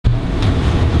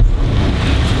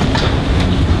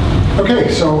Okay,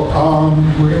 so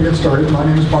we're going to get started. My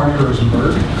name is Barney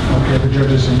Rosenberg. Okay, the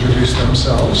judges introduce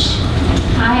themselves.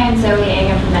 Hi, I'm Zoe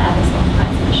Anger from the Ethics and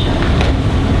Compliance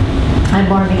Initiative. I'm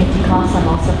Barbara Gitti-Kloss. I'm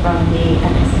also from the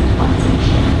Ethics and Compliance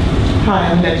Initiative. Hi,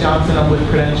 I'm Ned Johnson. I'm with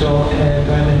Prudential, and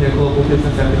I'm in their Global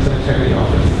Business Ethics and Integrity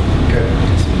Office.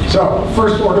 Good. So,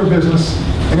 first order of business.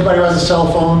 Anybody who has a cell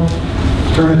phone,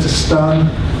 turn it to stun,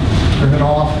 turn it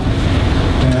off,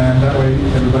 and that way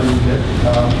everybody will get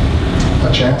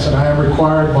a chance. And I am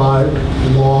required by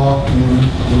law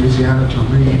in Louisiana to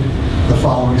read the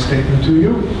following statement to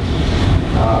you.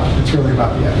 It's really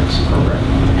about the ethics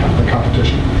program, the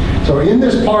competition. So in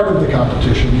this part of the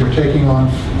competition, you're taking on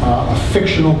a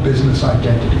fictional business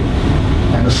identity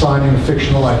and assigning a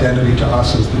fictional identity to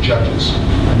us as the judges.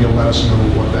 And you'll let us know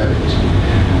what that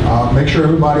is. Make sure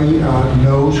everybody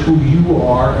knows who you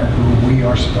are and who we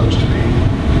are supposed to be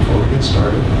before we get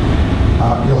started.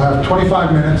 You'll have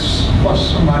 25 minutes,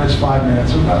 plus or minus 5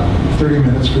 minutes, about 30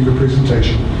 minutes for your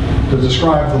presentation to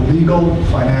describe the legal,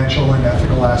 financial, and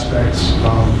ethical aspects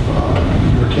of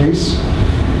your case.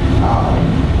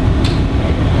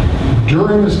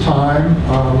 During this time,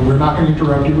 we're not going to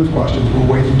interrupt you with questions. We'll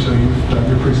wait until you've done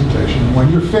your presentation. And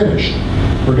when you're finished,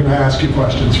 we're going to ask you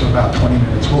questions for about 20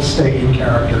 minutes. We'll stay in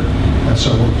character, and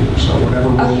so will you. So whatever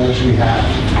rules we have.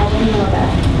 I didn't know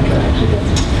that.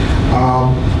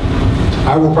 Okay.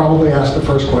 I will probably ask the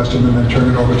first question and then turn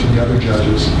it over to the other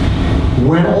judges.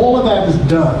 When all of that is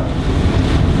done,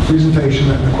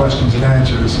 presentation and the questions and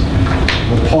answers,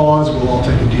 we'll pause, we'll all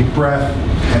take a deep breath,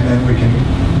 and then we can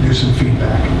do some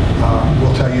feedback.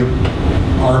 We'll tell you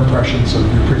our impressions of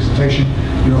your presentation.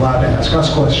 You're allowed to ask us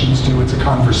questions too. It's a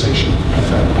conversation.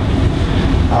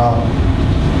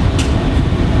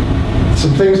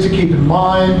 Some things to keep in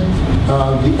mind.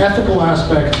 The ethical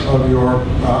aspects of your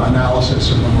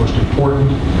analysis are the most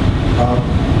important,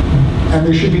 and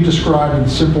they should be described in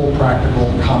simple, practical,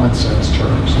 common sense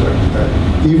terms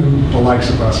that even the likes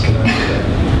of us can understand.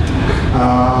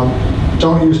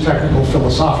 Don't use technical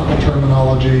philosophical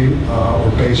terminology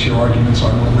or base your arguments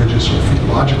on religious or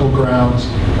theological grounds.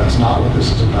 That's not what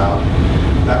this is about.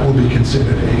 That will be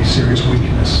considered a serious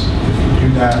weakness if you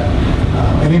do that.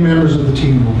 Any members of the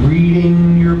team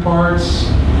reading your parts,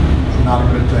 not a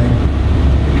good thing.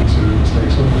 Be considered a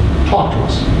mistake. So talk to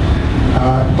us.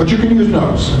 But you can use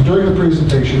notes. And during the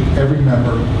presentation, every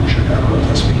member should have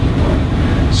a speaking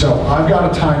part. So I've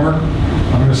got a timer.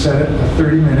 I'm going to set it at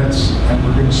 30 minutes, and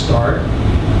we're going to start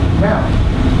now.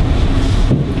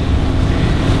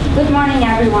 Good morning,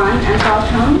 everyone, and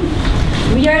welcome.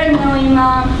 We are the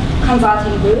NEOMA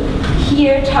Consulting Group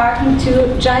here talking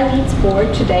to Gilead's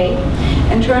board today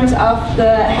in terms of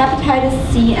the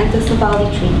hepatitis C and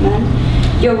disability treatment,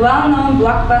 your well-known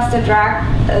blockbuster drug,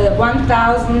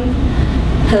 1,000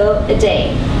 pill a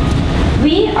day.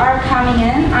 We are coming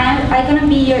in. I'm going to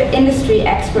be your industry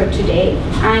expert today.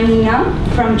 I'm Nina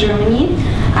from Germany.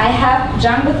 I have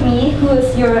John with me, who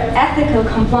is your ethical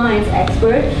compliance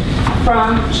expert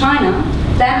from China.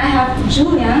 Then I have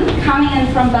Julian coming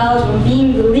in from Belgium,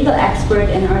 being the legal expert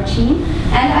in our team.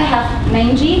 And I have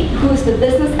Menji, who is the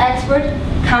business expert,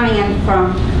 coming in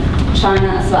from China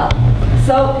as well.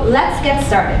 So let's get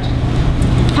started.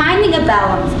 Finding a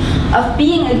balance of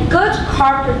being a good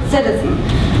corporate citizen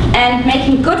and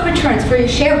making good returns for your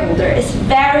shareholder is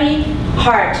very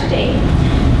hard today.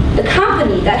 The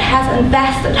company that has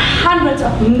invested hundreds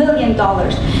of millions of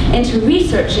dollars into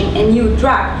researching a new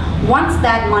drug wants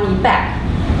that money back.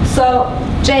 So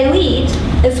Gilead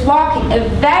is walking a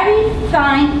very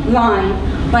fine line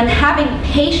when having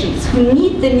patients who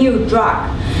need the new drug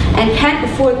and can't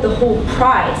afford the whole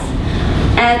price.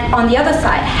 And on the other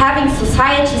side, having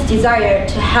society's desire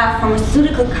to have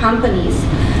pharmaceutical companies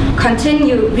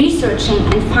continue researching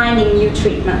and finding new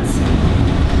treatments.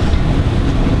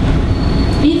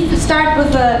 We start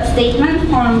with a statement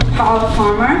from Paul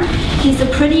Farmer. He's a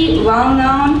pretty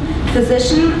well-known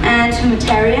physician and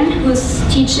humanitarian who's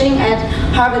teaching at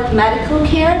Harvard Medical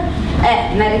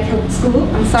School,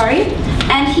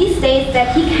 and he states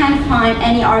that he can't find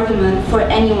any argument for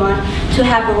anyone to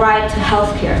have a right to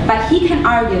health care, but he can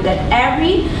argue that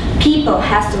every people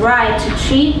has the right to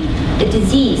treat a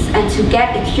disease and to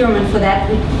get a curement for that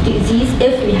disease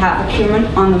if we have a curement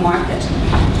on the market.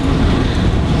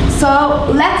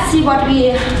 So let's see what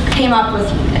we came up with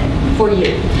for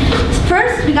you.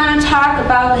 First, we're going to talk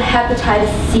about the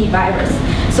hepatitis C virus.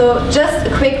 So just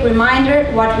a quick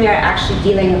reminder what we are actually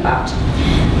dealing about.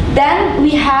 Then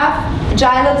we have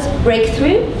Gilead's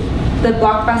breakthrough, the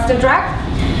blockbuster drug.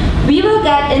 We will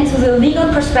get into the legal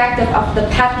perspective of the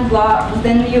patent law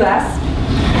within the US.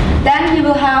 Then we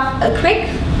will have a quick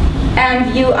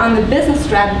view on the business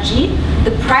strategy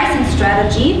the pricing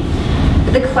strategy,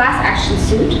 the class action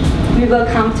suit, we will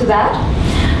come to that,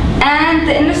 and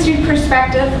the industry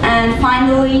perspective, and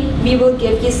finally, we will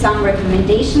give you some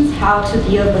recommendations how to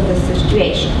deal with the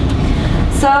situation.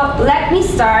 So let me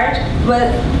start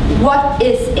with what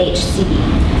is HCV.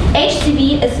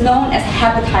 HCV is known as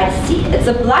hepatitis C. It's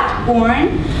a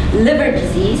blood-borne liver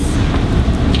disease,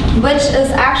 which is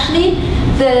actually,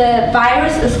 the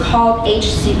virus is called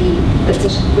HCV, which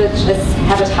is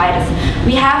hepatitis.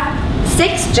 We have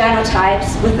 6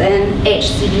 genotypes within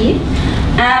HCV,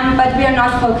 but we are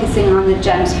not focusing on the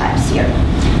genotypes here.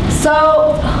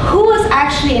 So who is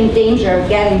actually in danger of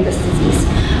getting this disease?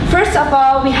 First of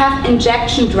all, we have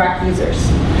injection drug users.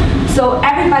 So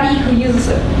everybody who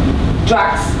uses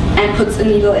drugs and puts a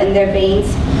needle in their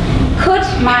veins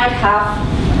might have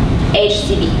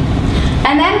HCV.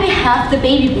 And then we have the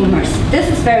baby boomers. This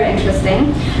is very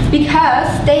interesting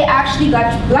because they actually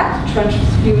got blood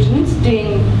transfusions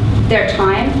during their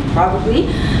time, probably.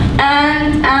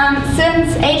 And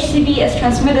since HCV is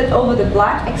transmitted over the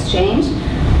blood exchange,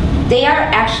 they are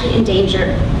actually in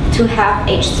danger to have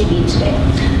HCV today.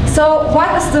 So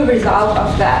what is the result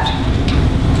of that?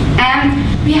 And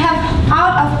we have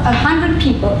out of 100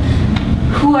 people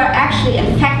who are actually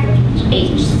infected with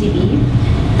HCV,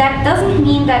 that doesn't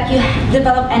mean that you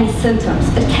develop any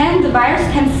symptoms. The virus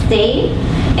can stay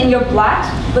in your blood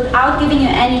without giving you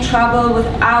any trouble,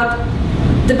 without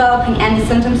developing any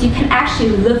symptoms. You can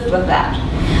actually live with that.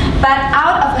 But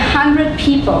out of 100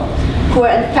 people who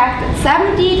are infected,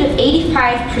 70 to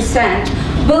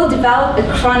 85% will develop a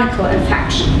chronic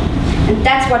infection. And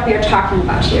that's what we are talking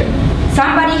about here.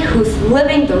 Somebody who's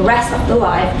living the rest of the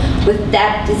life with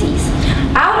that disease.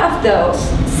 Out of those,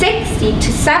 60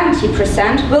 to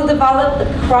 70% will develop a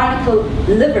chronic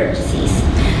liver disease.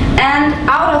 And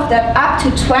out of that, up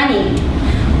to 20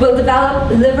 will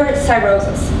develop liver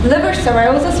cirrhosis. Liver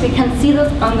cirrhosis, we can see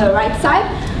this on the right side.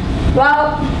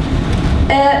 Well,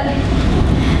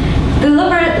 the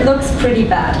liver looks pretty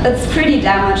bad. It's pretty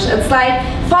damaged. It's like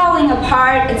falling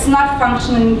apart. It's not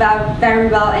functioning very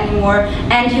well anymore,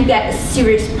 and you get a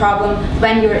serious problem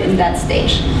when you're in that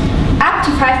stage. Up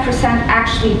to 5%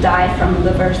 actually die from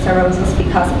liver cirrhosis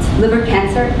because it's liver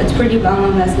cancer. It's pretty well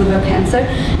known as liver cancer.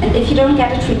 And if you don't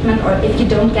get a treatment, or if you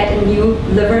don't get a new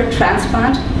liver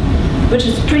transplant, which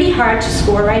is pretty hard to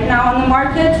score right now on the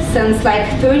market, since like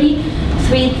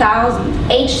 33,000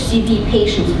 HCV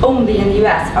patients only in the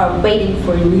US are waiting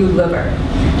for a new liver.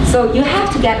 So you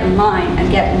have to get in line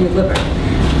and get a new liver.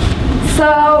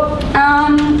 So,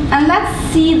 and let's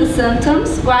see the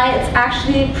symptoms, why it's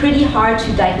actually pretty hard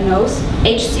to diagnose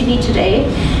HCV today,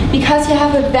 because you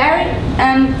have a very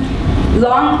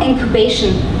long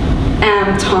incubation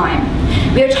time.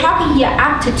 We are talking here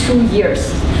up to 2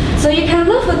 years. So you can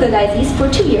live with the disease for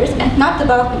 2 years and not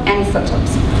developing any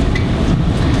symptoms.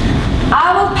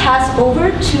 I will pass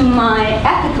over to my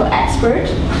ethical expert,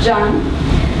 John,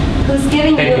 who's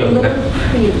giving you a little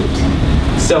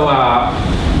prelude. So,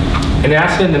 in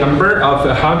Aspen, the number of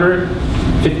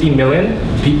 150 million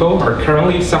people are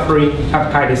currently suffering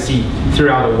hepatitis C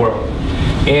throughout the world.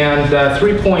 And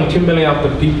 3.2 million of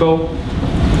the people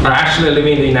are actually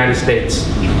living in the United States.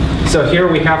 So here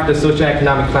we have the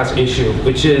socioeconomic class issue,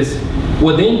 which is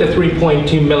within the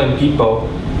 3.2 million people,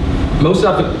 most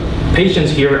of the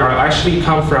patients here are actually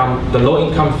come from the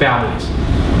low-income families.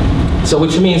 So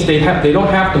which means they don't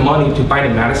have the money to buy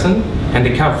the medicine, and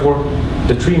they can't afford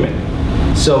the treatment.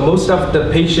 So most of the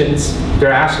patients,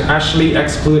 they're actually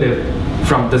excluded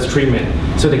from this treatment.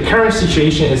 So the current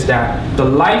situation is that the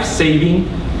life-saving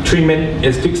treatment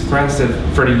is too expensive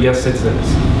for the US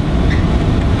citizens.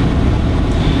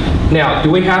 Now,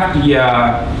 do we have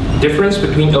the difference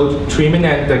between old treatment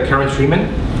and the current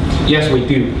treatment? Yes, we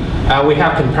do. We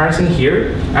have comparison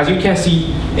here. As you can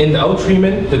see, in the old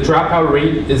treatment, the dropout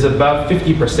rate is above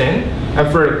 50%,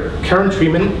 and for current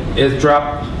treatment, the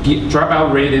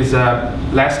dropout rate is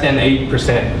less than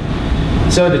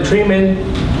 8%. So the treatment,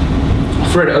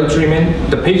 for the old treatment,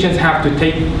 the patients have to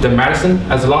take the medicine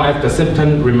as long as the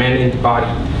symptoms remain in the body.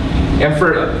 And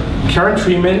for current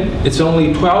treatment, it's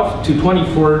only 12 to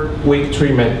 24-week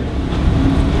treatment,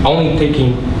 only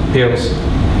taking pills.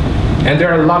 And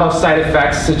there are a lot of side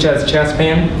effects such as chest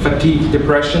pain, fatigue,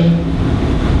 depression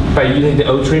by using the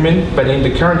old treatment, but in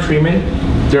the current treatment,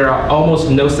 there are almost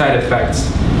no side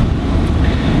effects.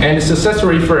 And the success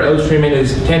rate for old treatment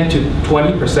is 10 to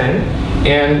 20%,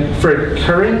 and for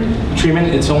current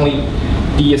treatment, it's only,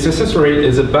 the success rate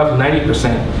is above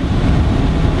 90%.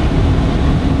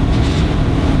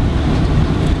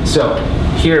 So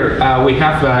here we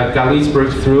have Gali's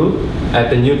breakthrough.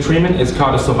 The new treatment is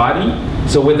called Sovati.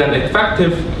 So with an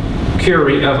effective cure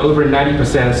rate of over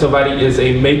 90%, Sovaldi is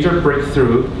a major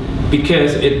breakthrough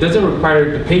because it doesn't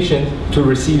require the patient to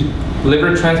receive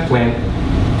liver transplant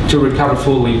to recover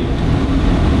fully.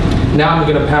 Now I'm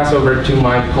going to pass over to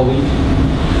my colleague,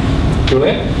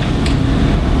 Julian.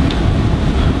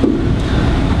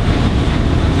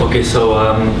 Okay, so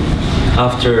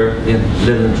after the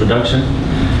little introduction,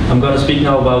 I'm going to speak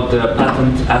now about the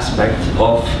patent aspect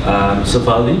of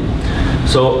Sovaldi.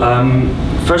 So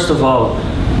first of all,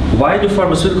 why do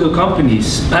pharmaceutical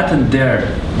companies patent their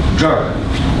drug?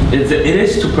 It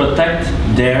is to protect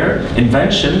their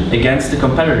invention against the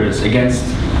competitors, against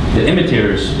the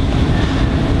imitators.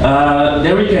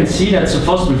 There we can see that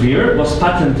sofosbuvir was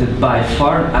patented by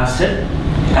Pharm Acid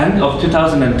end of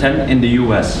 2010 in the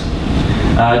US.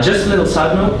 Just a little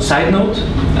side note,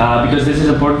 because this is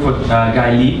important for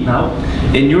Guy Lee now.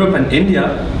 In Europe and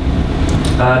India,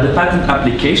 the patent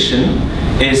application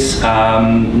is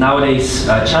nowadays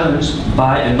challenged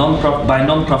by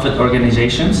non-profit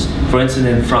organizations. For instance,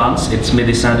 in France, it's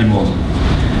Médecins du Monde.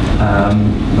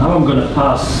 Now I'm going to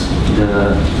pass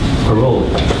the parole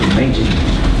to Meiji.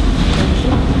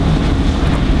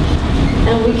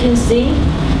 And we can see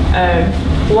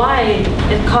why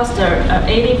it cost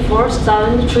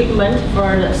 84,000 treatment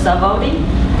for the Sovaldi.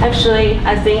 Actually,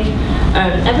 I think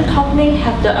every company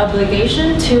have the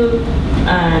obligation to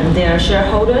their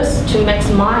shareholders to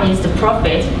maximize the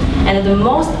profit, and the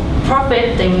most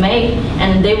profit they make,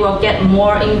 and they will get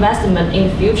more investment in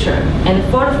the future. And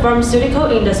for the pharmaceutical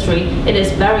industry, it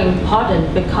is very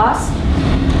important because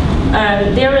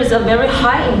there is a very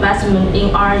high investment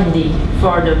in R&D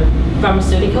for the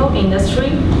pharmaceutical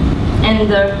industry, and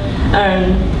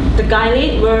the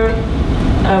guide will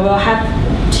have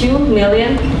 2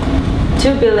 billion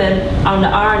on the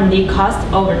R&D cost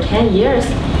over 10 years,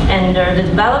 and the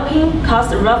developing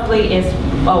cost roughly is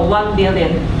 1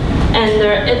 billion. And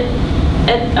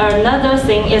another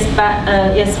thing is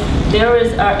there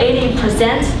is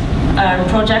 80%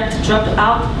 project dropped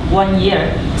out 1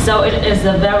 year, so it is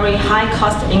a very high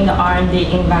cost in the R&D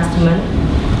investment.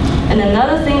 And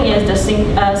another thing is the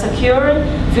secure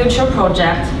future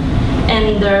project,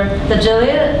 and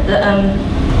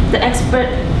the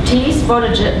expertise for the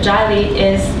Gilead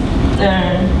is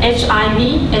HIV,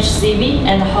 HCV,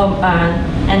 and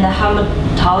the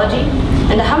hematology.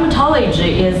 And the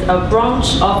hematology is a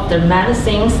branch of the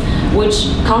medicines which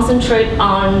concentrate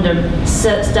on the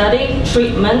study,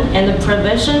 treatment, and the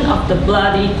prevention of the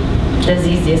bloody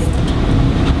diseases.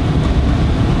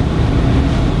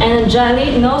 And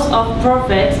Gilead knows of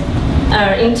profit.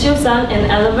 In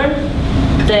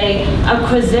 2011, they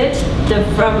acquired the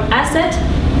Pharm Acid.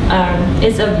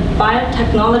 It's a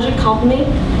biotechnology company.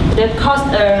 The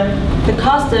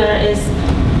cost is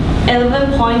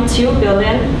 11.2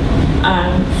 billion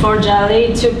for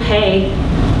Gilead to pay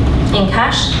in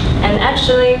cash. And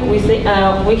actually, we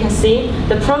can see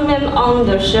the premium on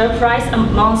the share price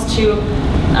amounts to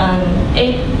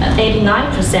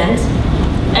 89%.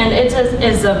 And it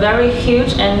is a very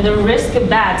huge and the risk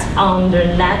bet on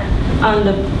the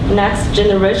next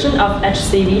generation of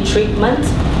HCV treatment.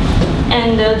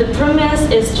 And the premise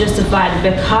is justified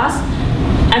because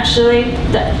actually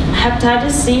the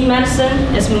hepatitis C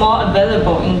medicine is more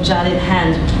available in Gilead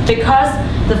hand, because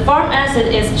the Pharm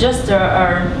Acid is just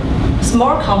a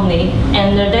small company,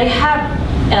 and they have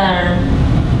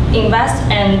invest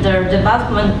in their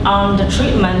development on the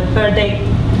treatment, but they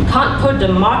can't put the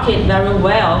market very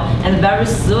well and very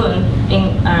soon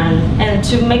and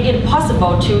to make it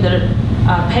possible to the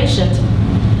patient.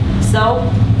 So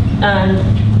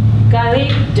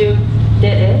Gilead did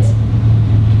it.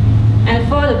 And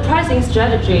for the pricing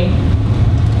strategy,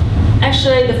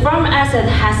 actually the Pharm Acid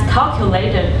has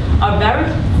calculated a very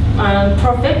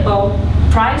profitable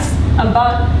price,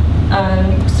 about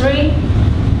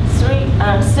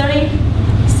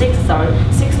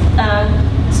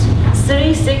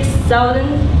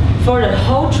 36,000 for the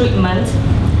whole treatment.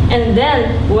 And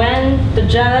then when the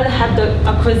Gilead had the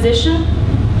acquisition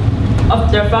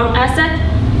of the Pharm Acid,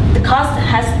 the cost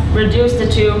has reduced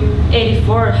to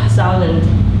 84,000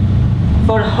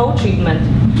 for the whole treatment.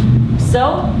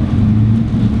 So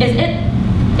is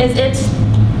it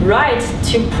right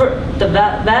to put the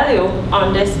value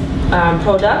on this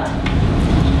product?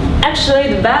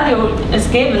 Actually, the value is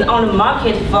given on the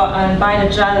market for, by the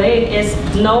Gilead is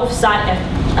no side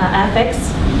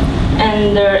effects,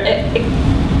 and the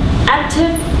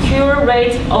active cure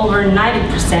rate over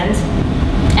 90%,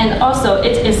 and also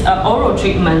it is an oral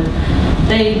treatment.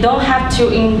 They don't have to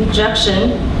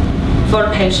injection for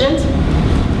the patient.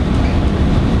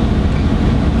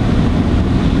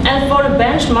 And for the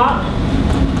benchmark,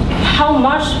 how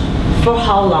much for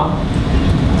how long?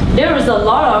 there is a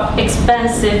lot of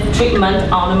expensive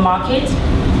treatment on the market,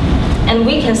 and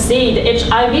we can see the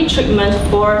HIV treatment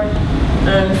for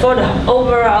the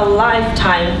overall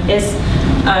lifetime is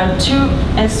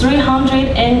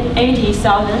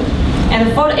 380,000,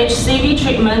 and for the HCV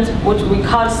treatment, which we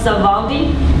call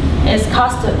Sovaldi, is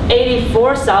cost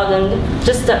 84,000,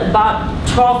 just about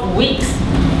 12 weeks.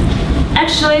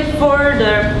 Actually, for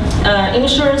the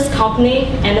insurance company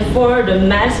and for the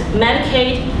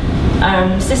Medicaid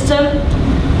system,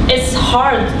 it's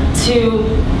hard to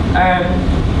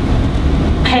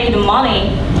pay the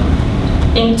money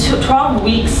in 12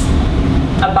 weeks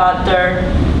about their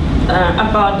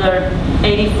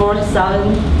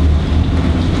 84,000.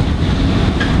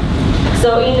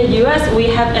 So in the US, we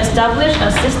have established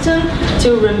a system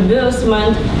to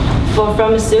reimbursement for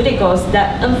pharmaceuticals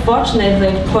that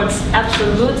unfortunately puts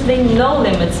absolutely no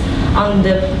limits on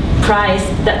the price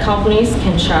that companies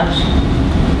can charge.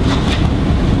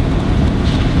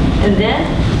 And then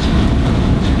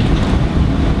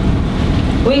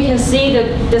we can see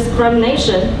the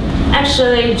discrimination.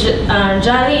 Actually,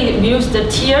 Jali used the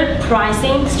tiered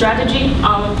pricing strategy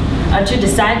to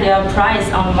decide their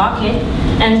price on the market,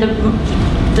 and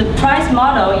the price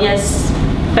model is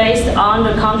based on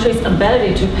the country's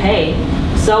ability to pay.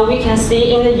 So we can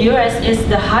see in the US is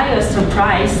the highest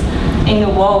price in the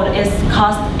world, is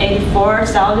cost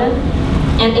 84,000,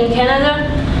 and in Canada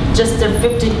just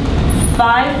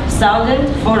 55,000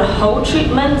 for the whole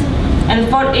treatment, and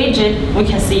for Egypt we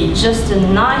can see just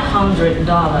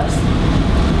 $900.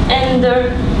 And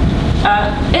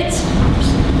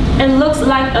it looks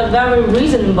like a very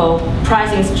reasonable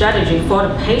pricing strategy for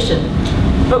the patient,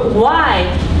 but why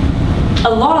a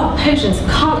lot of patients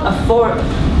can't afford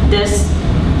this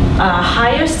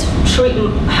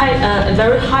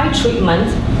very high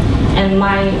treatment?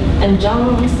 And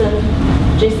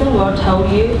Jason will tell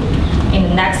you in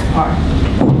the next part.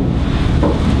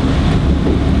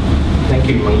 Thank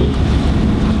you, Mei.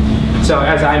 So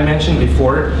as I mentioned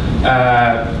before,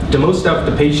 the most of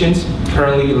the patients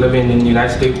currently living in the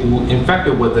United States who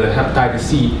infected with the hepatitis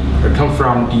C come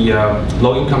from the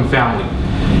low-income family.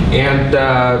 And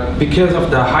because of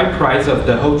the high price of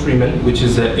the whole treatment, which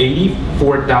is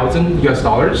 $84,000 US,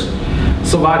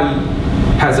 Sovaldi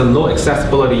has a low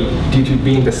accessibility due to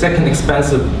being the second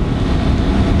expensive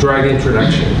drug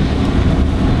introduction.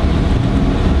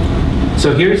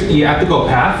 So here's the ethical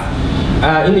path.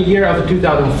 In the year of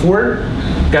 2004,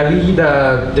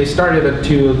 they started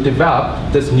to develop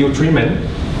this new treatment,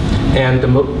 and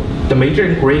the major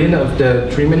ingredient of the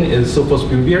treatment is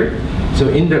sofosbuvir. So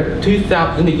in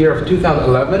the year of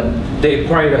 2011, they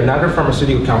acquired another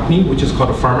pharmaceutical company, which is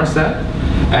called Pharmasset.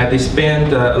 They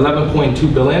spent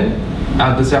 11.2 billion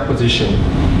on this acquisition.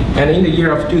 And in the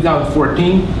year of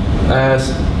 2014,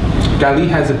 Gali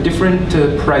has a different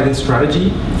pricing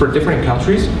strategy for different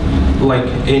countries. Like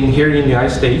here in the United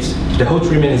States, the whole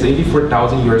treatment is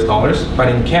 $84,000 US, but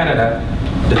in Canada,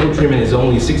 the whole treatment is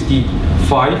only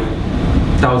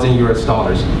 $65,000 US.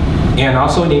 And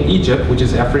also in Egypt, which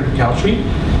is an African country,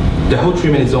 the whole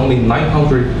treatment is only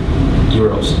 900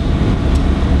 euros.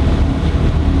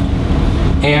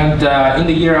 And in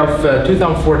the year of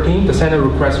 2014, the Senate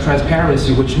requests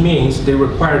transparency, which means they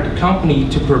require the company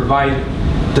to provide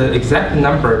the exact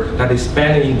number that is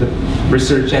spent in the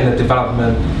research and the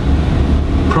development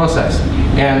process.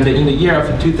 And in the year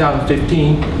of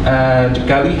 2015,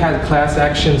 Gali had a class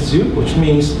action suit, which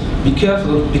means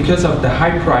because of the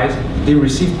high price, they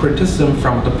receive criticism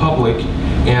from the public,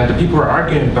 and the people are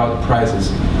arguing about the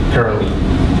prices currently.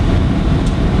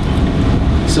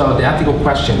 So the ethical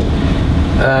question.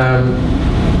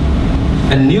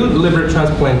 A new liver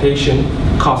transplantation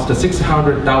costs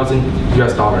 $600,000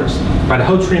 US, but the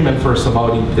whole treatment for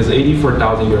Sovaldi is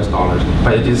 $84,000 US,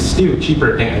 but it is still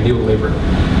cheaper than a new liver.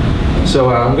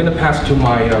 So I'm going to pass to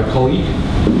my colleague,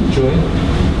 Julian.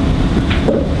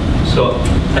 So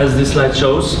as this slide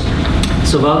shows,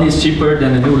 Sovaldi is cheaper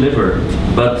than a new liver,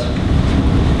 but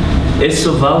is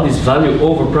Sovaldi's value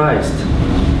overpriced?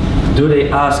 Do they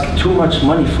ask too much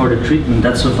money for the treatment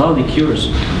that Sovaldi cures?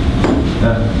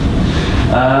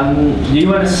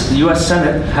 The US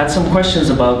Senate had some questions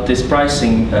about this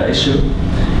pricing issue.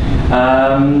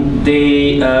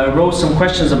 They wrote some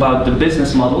questions about the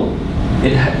business model.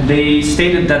 They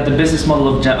stated that the business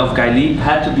model of Gali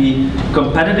had to be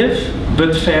competitive,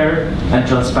 but fair and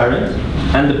transparent,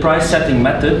 and the price setting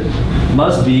method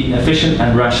must be efficient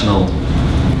and rational.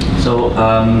 So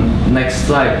next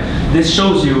slide. This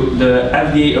shows you the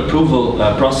FDA approval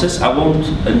process. I won't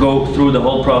go through the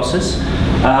whole process.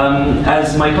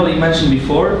 As my colleague mentioned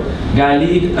before, Guy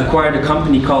Lead acquired a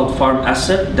company called Farm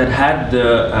Asset that had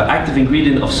the active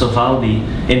ingredient of Sovaldi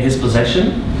in his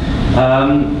possession.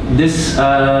 This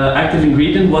active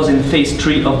ingredient was in phase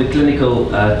 3 of the clinical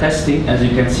testing, as you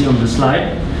can see on the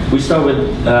slide. We start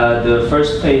with the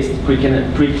first phase,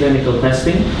 preclinical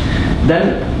testing.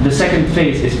 Then the second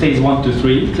phase is phase 1 to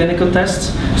 3 clinical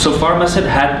tests. So Pharmacet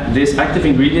had this active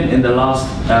ingredient in the last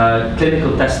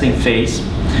clinical testing phase.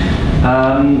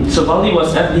 Sovaldi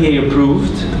was FDA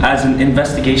approved as an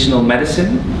investigational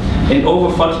medicine in over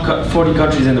 40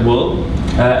 countries in the world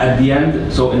at the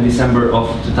end, so in December of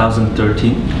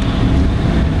 2013.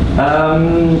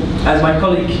 As my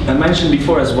colleague mentioned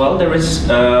before as well, there is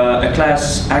a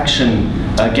class action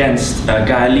against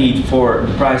Guy Lead for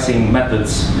the pricing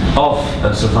methods of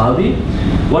Sovaldi.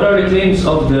 What are the claims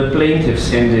of the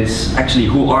plaintiffs in this? Actually,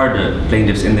 who are the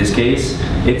plaintiffs in this case?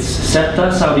 It's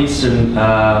SEPTA, Southeastern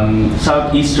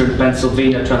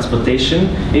Pennsylvania Transportation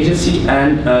Agency,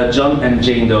 and John and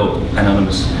Jane Doe,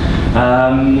 Anonymous.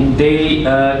 They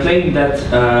claim that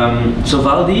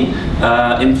Sovaldi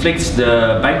inflicts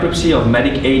the bankruptcy of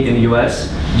Medicaid in the US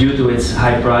due to its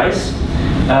high price.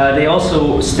 They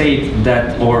also state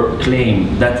that, or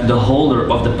claim that, the holder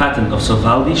of the patent of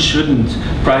Sovaldi shouldn't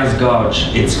price gouge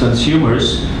its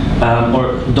consumers,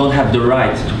 or don't have the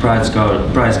right to price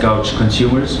gouge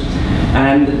consumers.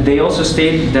 And they also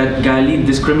state that Guy Lead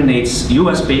discriminates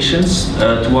US patients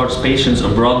towards patients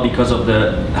abroad because of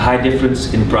the high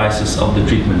difference in prices of the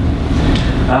treatment.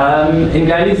 In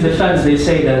Guy Lead's defense, they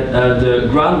say that the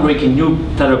groundbreaking new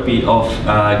therapy of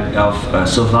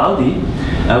Sovaldi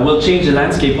will change the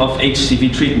landscape of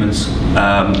HCV treatments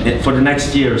for the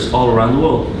next years all around the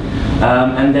world.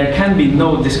 And there can be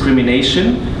no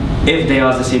discrimination if they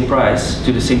ask the same price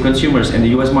to the same consumers in the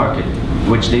US market,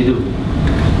 which they do.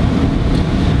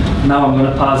 Now I'm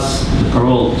going to pass the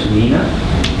parole to Nina.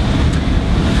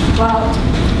 Well,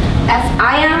 as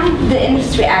I am the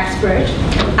industry expert,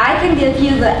 I can give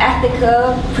you the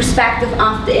ethical perspective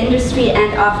of the industry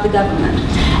and of the government.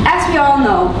 As we all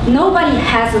know, nobody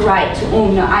has a right to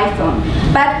own an iPhone,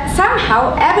 but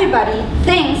somehow everybody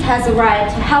thinks has a right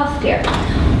to healthcare.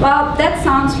 Well, that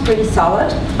sounds pretty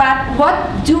solid, but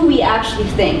what do we actually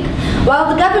think?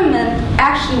 Well, the government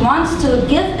actually wants to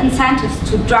give incentives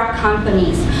to drug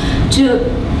companies to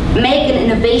make an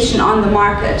innovation on the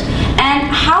market. And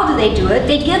how do they do it?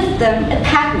 They give them a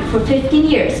patent for 15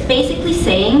 years, basically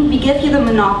saying, we give you the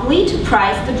monopoly to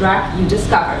price the drug you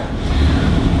discover.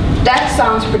 That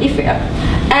sounds pretty fair.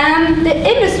 And the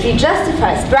industry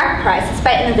justifies drug prices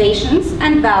by innovations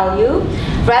and value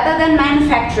rather than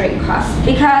manufacturing costs,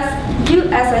 because you,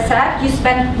 as I said, you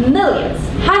spend millions,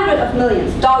 hundreds of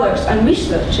millions of dollars on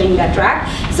researching that drug,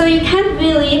 so you can't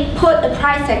really put a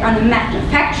price tag on the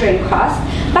manufacturing cost,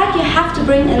 but you have to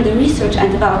bring in the research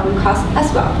and development cost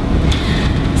as well.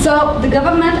 So the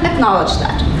government acknowledged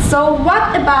that. So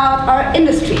what about our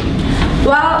industry?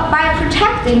 Well, by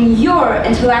protecting your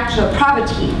intellectual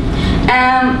property,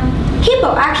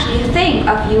 people actually think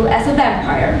of you as a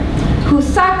vampire who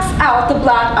sucks out the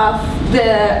blood of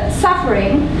the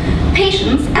suffering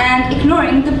patients and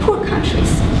ignoring the poor countries.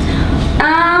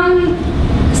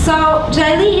 So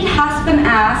Guy Lead has been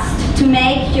asked to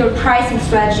make your pricing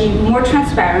strategy more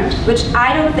transparent, which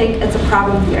I don't think is a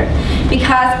problem here,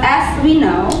 because as we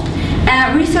know,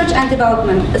 research and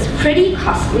development is pretty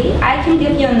costly. I can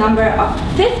give you a number of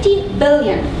 $50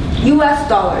 billion US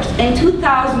in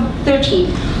 2013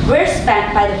 were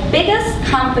spent by the biggest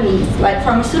companies, like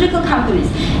pharmaceutical companies,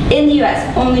 in the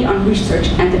US only on research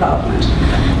and development.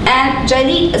 And Guy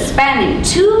Lead is spending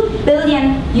 $2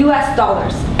 billion US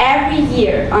every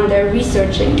year on their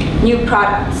researching new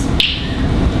products.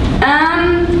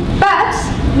 But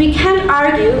we can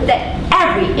argue that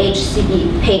every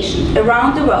HCV patient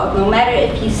around the world, no matter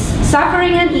if he's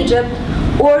suffering in Egypt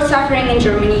or suffering in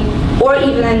Germany or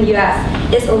even in the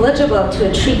US, is eligible to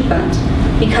a treatment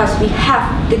because we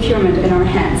have the procurement in our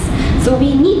hands. So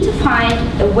we need to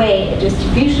find a way, a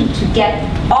distribution to get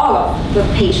all of the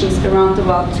patients around the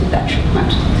world to that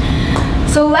treatment.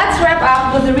 So let's wrap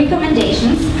up with the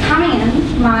recommendations coming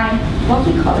in my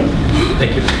lovely colleague.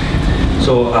 Thank you.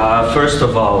 So first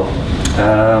of all,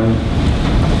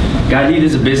 Guy Lead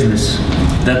is a business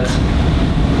that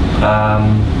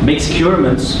makes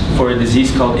curements for a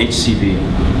disease called HCV.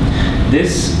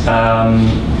 This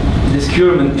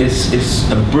curement is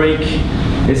a break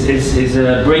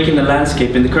in the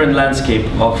landscape, in the current landscape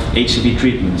of HCV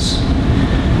treatments.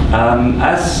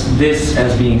 As this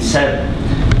has been said,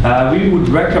 we would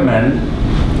recommend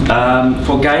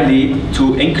for Gilead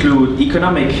to include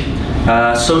economic,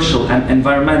 social and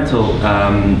environmental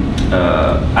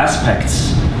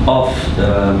aspects of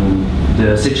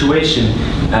the situation,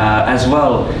 as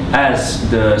well as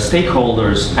the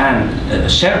stakeholders and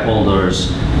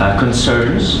shareholders'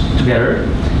 concerns together.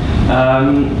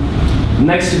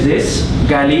 Next to this,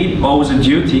 Gilead owes a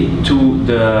duty to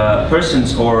the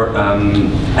persons or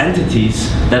entities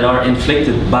that are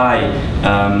inflicted by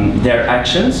their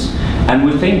actions, and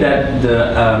we think that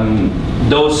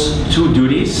those two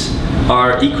duties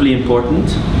are equally important.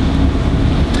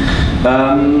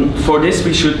 For this,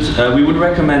 we would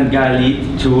recommend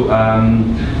Gilead to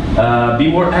be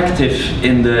more active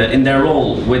in their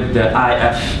role with the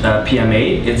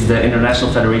IFPMA. It's the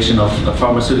International Federation of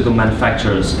Pharmaceutical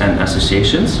Manufacturers and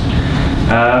Associations,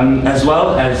 as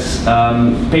well as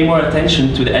pay more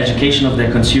attention to the education of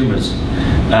their consumers.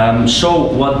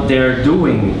 Show what they're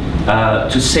doing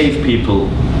to save people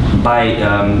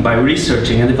by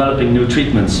researching and developing new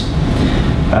treatments.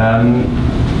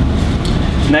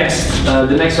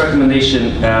 The next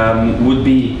recommendation would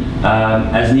be,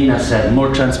 as Nina said,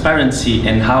 more transparency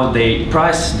in how they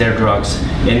price their drugs,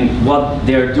 in what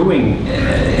they're doing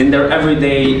in their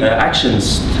everyday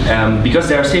actions, because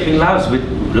they are saving lives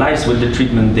with the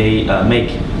treatment they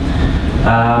make.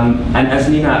 And as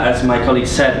Nina, as my colleague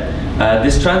said,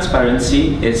 this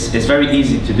transparency is very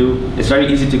easy to do, it's very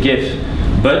easy to give,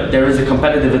 but there is a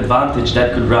competitive advantage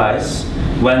that could rise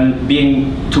when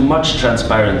being too much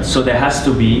transparent. So there has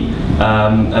to be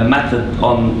a method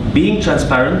on being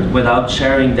transparent without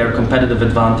sharing their competitive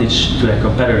advantage to their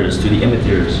competitors, to the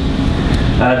imitators.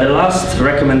 The last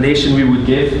recommendation we would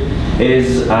give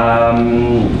is,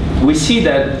 we see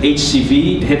that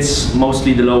HCV hits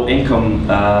mostly the low-income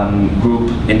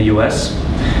group in the US.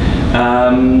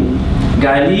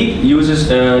 Gilead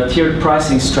uses a tiered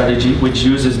pricing strategy which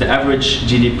uses the average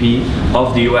GDP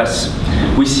of the US.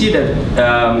 We see that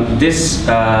this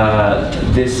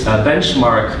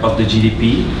benchmark of the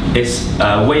GDP is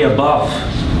way above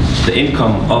the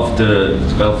income of the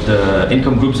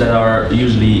income groups that are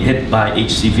usually hit by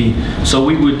HCV. So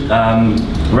we would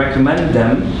recommend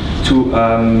them to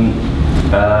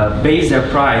base their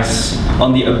price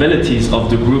on the abilities of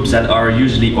the groups that are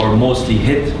usually or mostly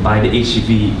hit by the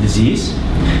HCV disease.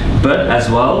 But as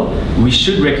well, we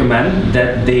should recommend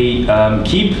that they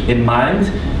keep in mind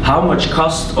how much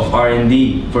cost of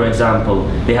R&D, for example,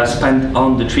 they have spent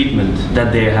on the treatment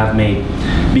that they have made.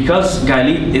 Because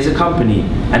Gilead is a company,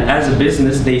 and as a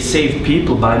business, they save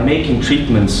people by making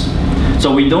treatments.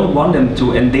 So we don't want them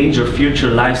to endanger future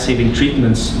life-saving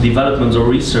treatments, developments, or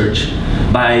research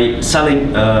by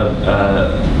selling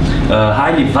a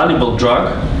highly valuable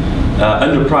drug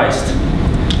underpriced.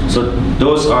 So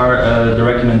those are the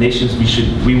recommendations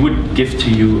we would give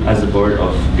to you as the board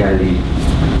of Gilead.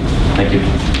 Thank you.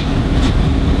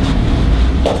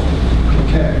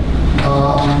 Okay.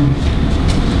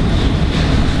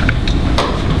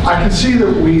 I can see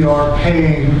that we are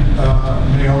paying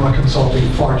NEOMA Consulting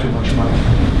far too much money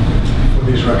for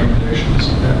these recommendations,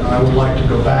 and I would like to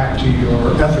go back to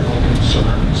your ethical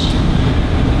concerns.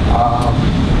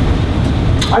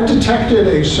 I detected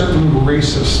a certain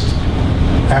racist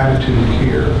attitude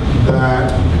here,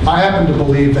 that I happen to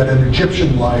believe that an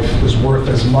Egyptian life is worth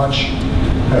as much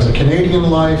as a Canadian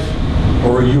life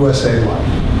or a USA life.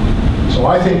 So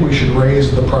I think we should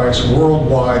raise the price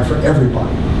worldwide for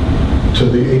everybody to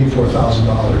the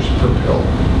 $84,000 per pill,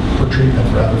 per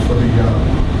treatment rather, for the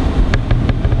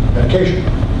medication.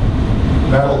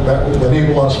 That will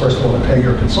enable us, first of all, to pay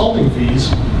your consulting fees,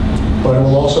 but it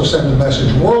will also send a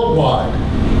message worldwide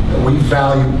that we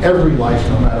value every life,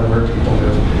 no matter where people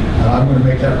live. And I'm going to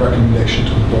make that recommendation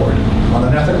to the board. On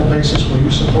an ethical basis, will you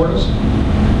support us?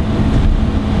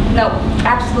 No,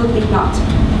 absolutely not.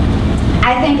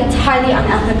 I think it's highly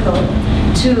unethical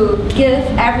to give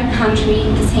every country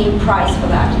the same price for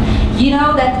that. You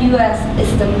know that US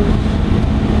is the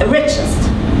richest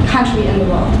country in the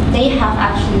world. They have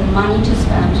actually the money to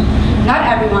spend. Not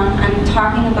everyone, I'm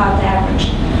talking about the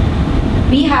average.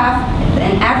 We have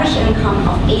an average income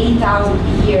of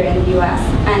 $80,000 a year in the US,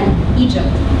 and Egypt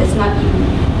is not even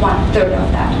 1/3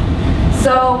 of that.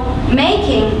 So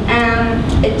making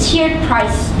a tiered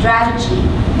price strategy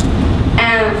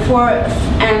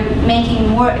and making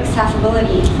more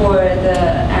accessibility for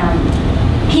the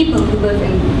people who live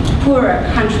in poorer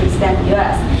countries than the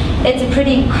US, it's a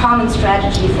pretty common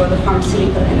strategy for the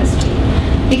pharmaceutical industry,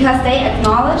 because they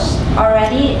acknowledge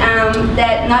already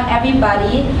that not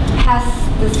everybody has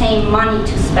the same money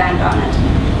to spend on it.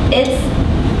 It's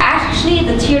actually,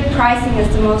 the tiered pricing is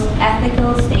the most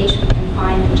ethical stage we can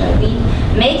find in Gilead,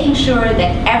 making sure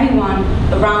that everyone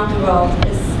around the world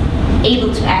is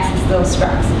able to access those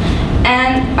drugs.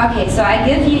 And okay, so I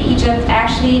give you Egypt.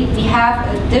 Actually, we have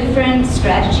a different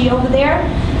strategy over there,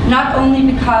 not only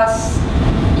because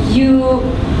you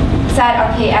said,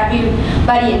 okay,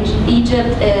 everybody in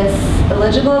Egypt is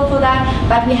eligible for that,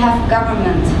 but we have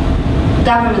governments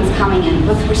coming in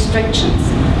with restrictions.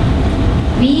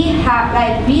 We have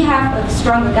a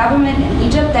stronger government in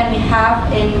Egypt than we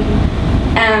have in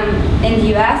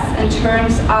the US in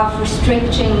terms of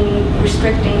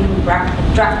restricting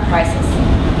drug prices.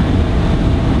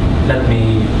 Let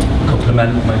me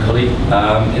compliment my colleague.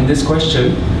 In this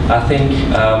question, I think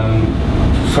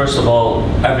first of all,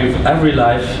 every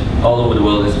life all over the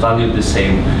world is valued the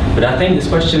same. But I think this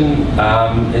question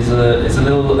is a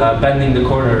little bending the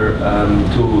corner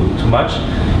too much,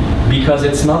 because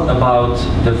it's not about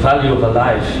the value of a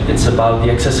life, it's about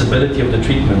the accessibility of the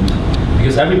treatment.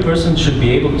 Because every person should be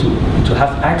able to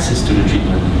have access to the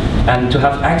treatment. And to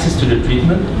have access to the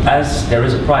treatment, as there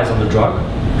is a price on the drug,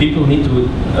 people need to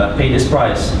pay this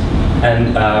price.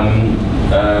 And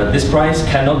this price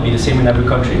cannot be the same in every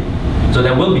country. So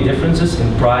there will be differences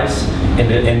in price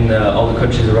in all the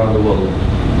countries around the world.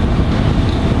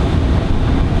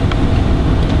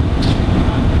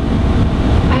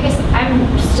 I guess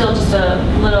I'm still just a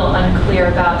little unclear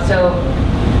about, so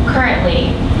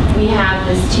currently we have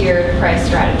this tiered price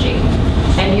strategy,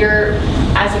 and you're,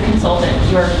 as a consultant,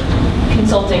 you're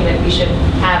consulting that we should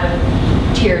have a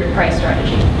tiered price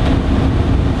strategy.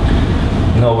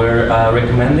 No, we're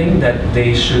recommending that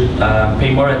they should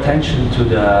pay more attention to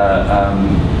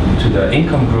the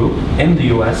income group in the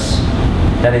US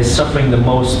that is suffering the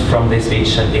most from this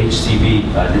HCV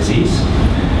disease.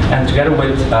 And together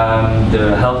with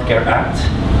the Healthcare Act,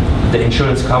 the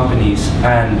insurance companies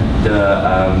and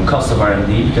the cost of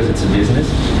R&D, because it's a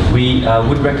business, we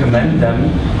would recommend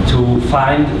them to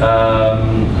find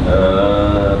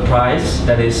a price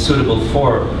that is suitable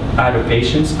for either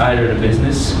patients, either the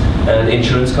business, the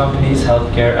insurance companies,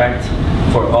 Healthcare Act,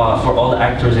 for all the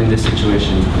actors in this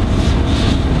situation.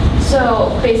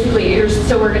 So basically,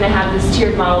 we're going to have this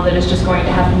tiered model that is just going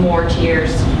to have more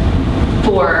tiers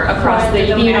for across the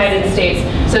United States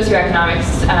socioeconomic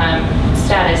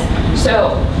status.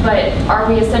 So, but are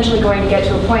we essentially going to get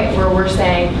to a point where we're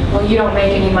saying, well, you don't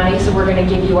make any money, so we're going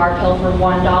to give you our pill for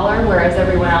 $1, whereas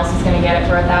everyone else is going to get it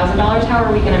for $1,000? How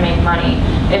are we going to make money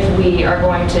if we are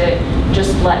going to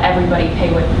just let everybody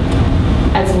pay with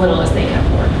as little as they can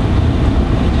afford?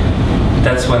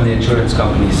 That's when the insurance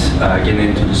companies get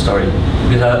into the story.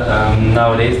 Because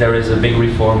nowadays there is a big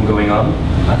reform going on,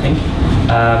 I think.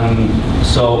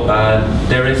 So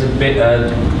there is a bit.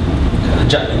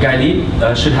 Gilead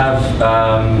should have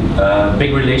a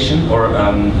big relation or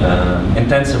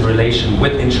intensive relation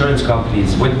with insurance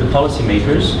companies, with the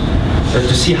policymakers,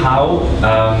 to see how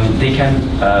they can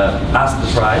ask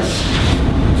the price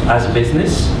as a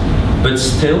business, but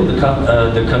still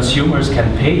the consumers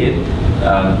can pay it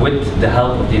with the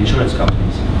help of the insurance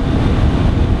companies.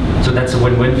 So that's a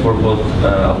win-win for both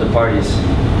of the parties,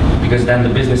 because then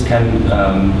the business can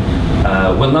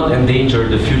will not endanger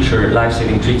the future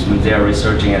life-saving treatment they are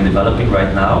researching and developing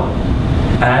right now,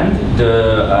 and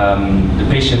the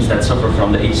patients that suffer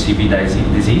from the HCV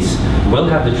disease will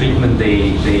have the treatment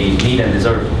they need and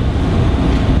deserve.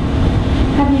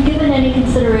 Have you given any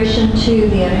consideration to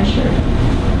the uninsured?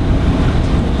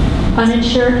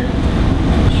 Uninsured?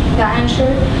 The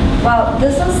uninsured? Well,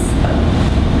 this is,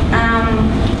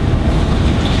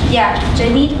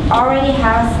 Gilead already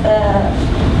has a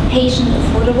patient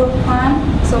affordable plan,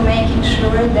 so making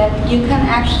sure that you can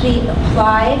actually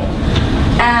apply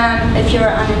if you're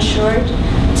uninsured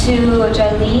to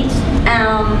Gilead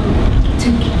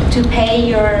to pay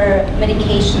your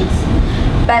medications.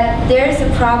 But there's a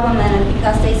problem in it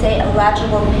because they say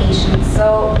eligible patients.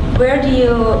 So where do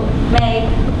you make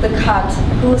the cut?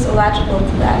 Who's eligible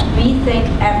to that? We think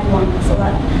everyone is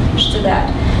eligible to that.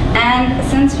 And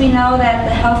since we know that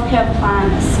the healthcare plan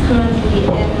is currently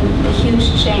in a huge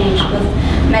change with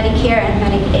Medicare and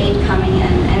Medicaid coming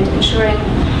in and insuring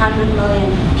 100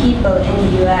 million people in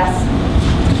the US,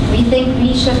 we think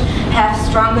we should have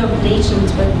stronger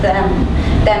relations with them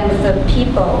than with the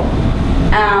people,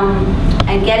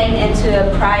 and getting into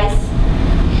a price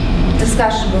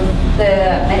discussion with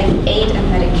the Medicaid and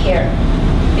Medicare.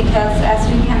 Because as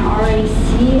we can already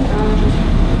see,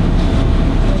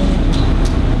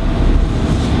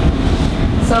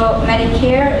 so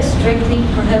Medicare is strictly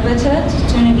prohibited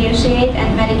to negotiate,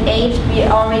 and Medicaid, we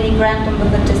already grant them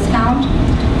with a discount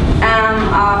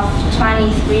of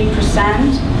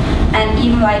 23%. And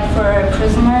even like for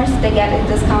prisoners, they get a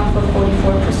discount for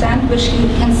 44%, which you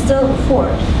can still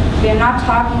afford. We are not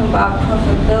talking about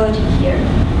profitability here.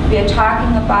 We are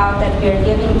talking about that we are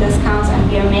giving discounts and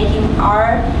we are making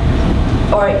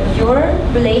your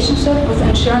relationship with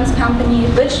insurance company,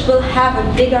 which will have a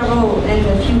bigger role in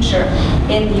the future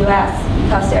in the US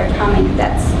because they're coming,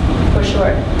 that's for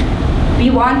sure. We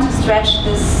want to stretch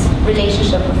this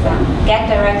relationship with them, get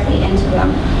directly into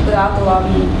them without the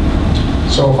lobbying.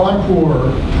 So if I'm poor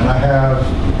and I have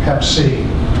Hep C,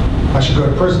 I should go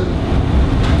to prison.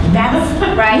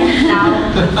 That's right now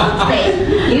the food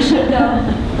state. You should go,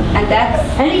 and that's.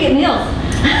 And you get meals.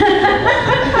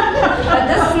 But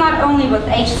this is not only with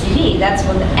HCV. That's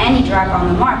with any drug on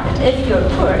the market. If you're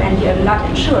poor and you're not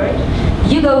insured,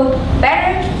 you go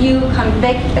better. You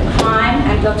convict a crime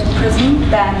and go to prison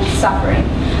than suffering.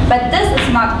 But this is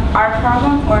not our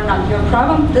problem or not your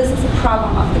problem. This is a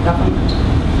problem of the government.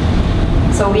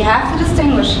 So we have to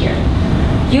distinguish here.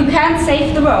 You can't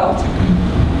save the world.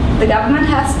 The government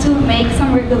has to make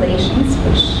some regulations,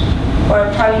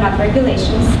 or probably not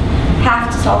regulations,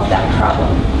 have to solve that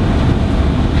problem.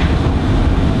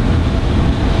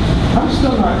 I'm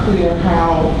still not clear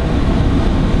how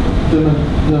the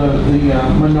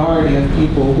minority of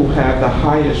people who have the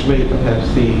highest rate of Hep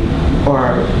C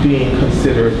are being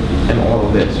considered in all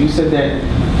of this. You said that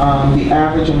the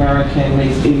average American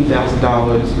makes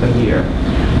 $80,000 a year.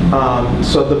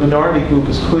 So the minority group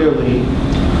is clearly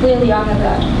under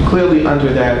that. Clearly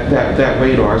under that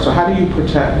radar. So how do you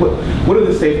protect, what are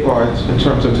the safeguards in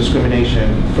terms of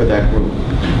discrimination for that group?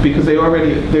 Because they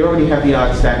already have the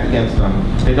odds stacked against them.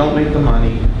 They don't make the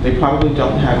money. They probably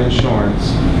don't have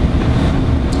insurance.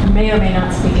 May or may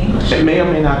not speak English. They may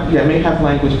or may not, yeah, may have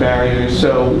language barriers.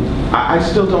 So I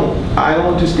still don't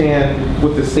understand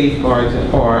what the safeguards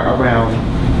are around.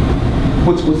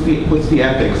 What's the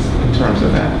ethics in terms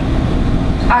of that?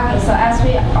 Okay, so as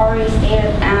we already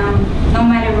stated, no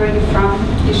matter where you're from,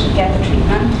 you should get the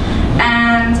treatment.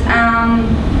 And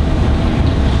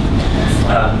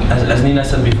as Nina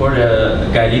said before,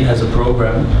 Gailin has a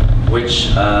program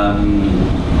which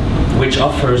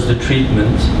offers the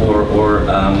treatment or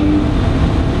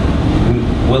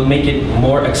will make it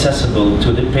more accessible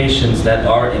to the patients that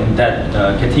are in that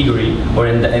category or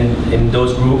in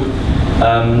those groups.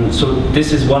 So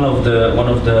this is one of the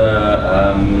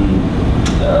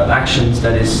actions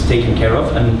that is taken care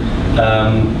of, and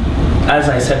as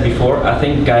I said before, I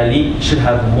think Gaili should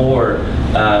have more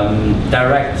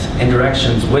direct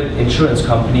interactions with insurance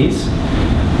companies.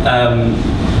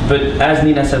 But as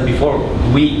Nina said before,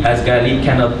 we as Gaili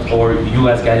cannot, or you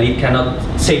as Gaili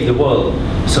cannot save the world.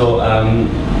 So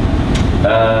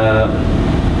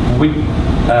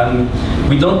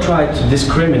we don't try to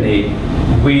discriminate.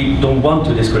 We don't want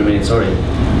to discriminate, sorry.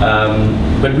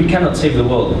 But we cannot save the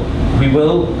world. We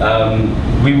will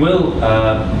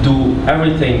do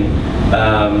everything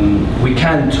we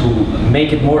can to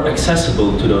make it more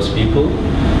accessible to those people.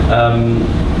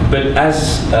 But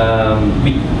as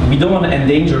we don't want to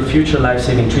endanger future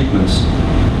life-saving treatments.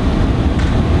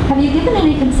 Have you given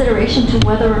any consideration to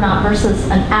whether or not versus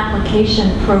an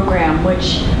application program,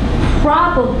 which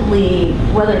probably,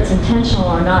 whether it's intentional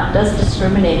or not, does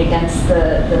discriminate against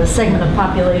the segment of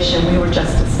population we were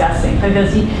just discussing?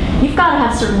 Because you've got to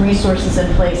have certain resources in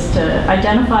place to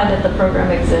identify that the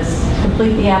program exists,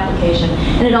 complete the application,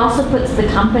 and it also puts the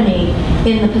company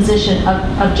in the position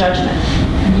of judgment.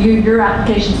 Your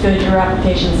application's good, your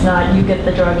application's not, you get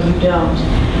the drug, you don't.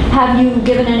 Have you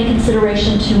given any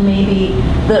consideration to maybe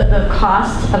the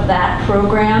cost of that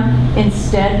program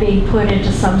instead being put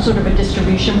into some sort of a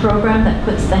distribution program that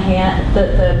puts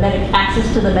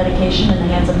access to the medication in the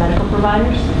hands of medical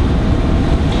providers?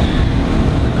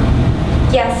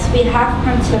 yes, we have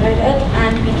considered it,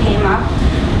 and we came up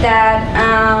that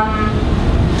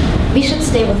we should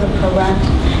stay with the program,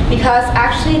 because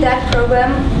actually that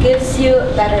program gives you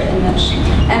a better image.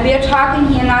 And we are talking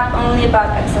here not only about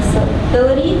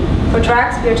accessibility for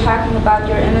drugs, we are talking about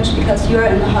your image because you're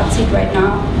in the hot seat right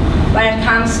now when it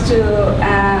comes to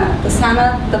the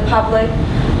Senate, the public,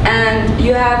 and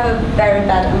you have a very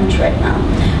bad image right now.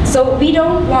 So we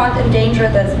don't want to endanger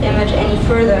this image any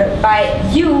further by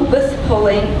you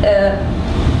withholding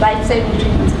life-saving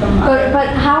treatments from others. But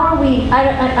how are we,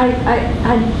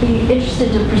 I'd be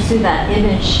interested to pursue that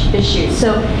image issue.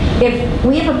 So if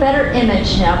we have a better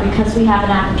image now because we have an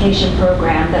application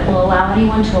program that will allow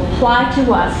anyone to apply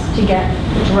to us to get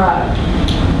the drug,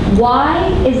 why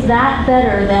is that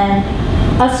better than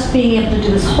us being able to do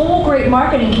this whole great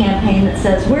marketing campaign that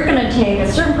says we're going to take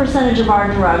a certain percentage of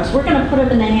our drugs, we're going to put them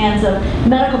in the hands of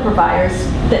medical providers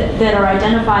that are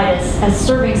identified as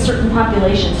serving certain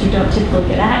populations who don't typically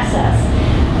get access?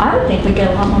 I would think we'd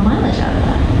get a lot more mileage out of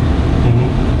that.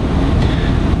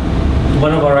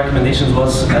 one of our recommendations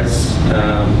was,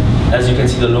 as you can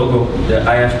see the logo, the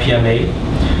IFPMA.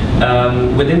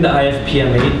 Within the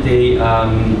IFPMA, they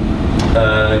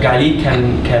Gali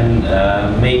can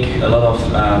make a lot of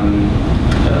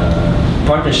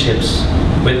partnerships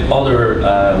with other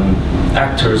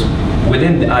actors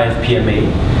within the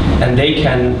IFPMA, and they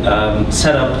can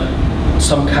set up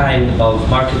some kind of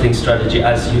marketing strategy,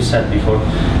 as you said before,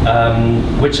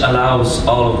 which allows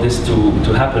all of this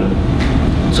to happen.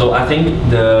 So I think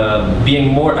being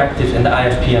more active in the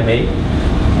IFPMA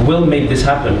will make this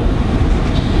happen.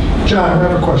 John, I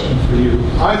have a question for you.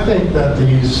 I think that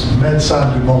these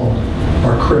Médecins du Monde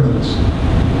are criminals.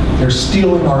 They're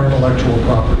stealing our intellectual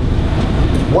property.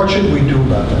 What should we do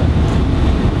about that?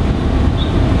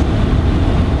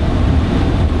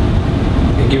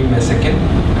 Give me a second.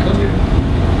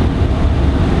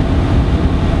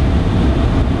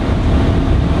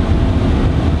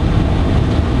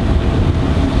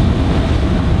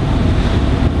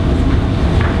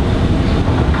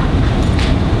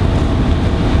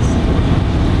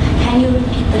 Can you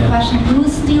repeat the question?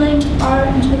 Who's stealing our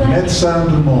intellectual? Médecins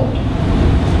du Monde.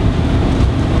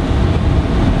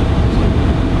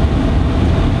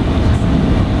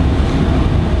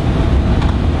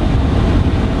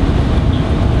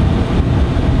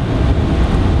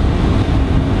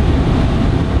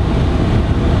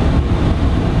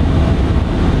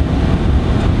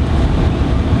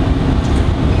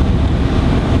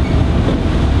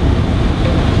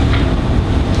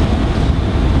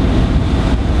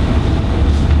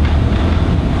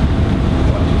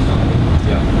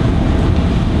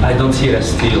 I don't see it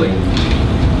as stealing,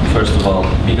 first of all,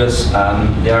 because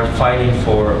they are fighting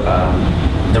for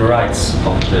the rights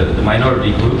of the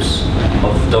minority groups,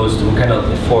 of those who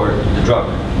cannot afford the drug.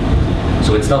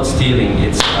 So it's not stealing,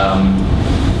 it's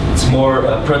more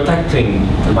protecting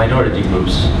the minority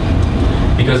groups.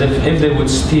 Because if they would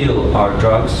steal our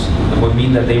drugs, it would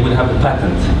mean that they would have the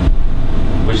patent,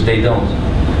 which they don't.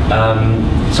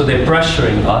 So they're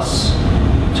pressuring us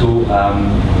to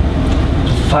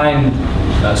find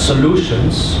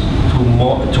solutions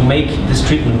to make this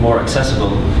treatment more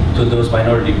accessible to those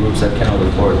minority groups that cannot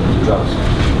afford the drugs.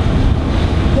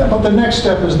 Yeah, but the next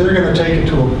step is they're going to take it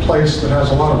to a place that has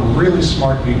a lot of really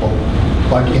smart people,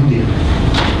 like India.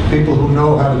 People who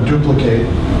know how to duplicate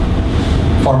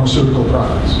pharmaceutical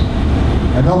products.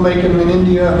 And they'll make them in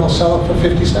India and they'll sell it for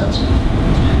 50 cents.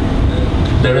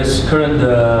 There is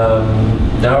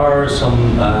there are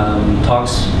some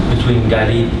talks between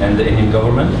Gali and the Indian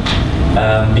government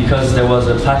because there was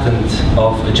a patent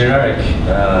of a generic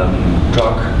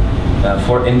drug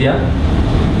for India,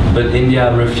 but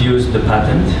India refused the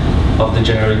patent of the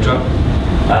generic drug.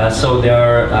 So they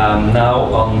are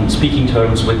now on speaking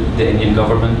terms with the Indian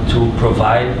government to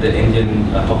provide the Indian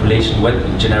population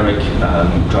with generic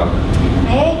drug.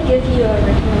 May I give you a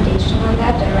recommendation on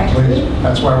that directly? Please,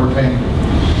 that's why we're paying.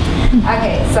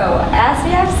 Okay, so as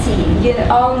we have seen, you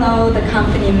all know the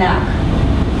company Merck.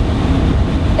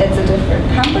 It's a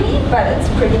different company, but it's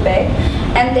pretty big.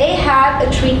 And they had a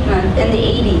treatment in the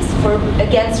 80s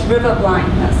against river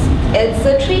blindness. It's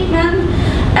a treatment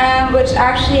which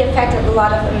actually affected a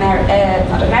lot of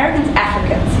not Americans,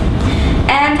 Africans.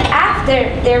 And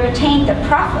after they retained the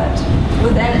profit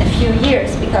within a few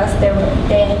years, because they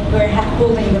were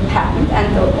holding the patent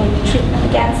and the only treatment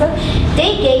against it,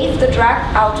 they gave the drug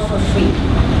out for free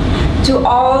to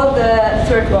all the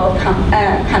third world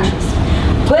countries,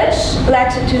 which led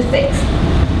to two things.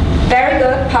 Very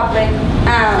good public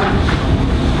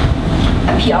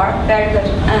PR, very good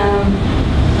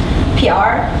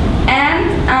PR, and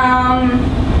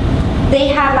they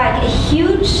had like a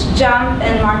huge jump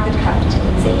in market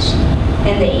capitalization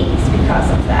in the 80s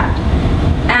because of that.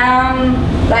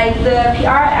 Like the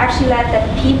PR actually led that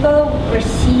people were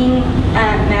seeing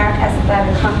Merck as a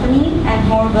better company and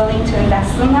more willing to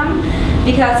invest in them,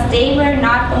 because they were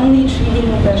not only treating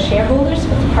the shareholders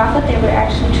with profit, they were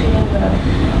actually treating the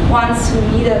ones who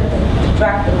needed the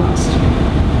drug the most.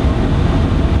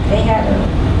 They had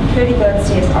a pretty good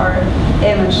CSR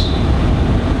image,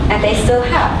 and they still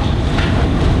have.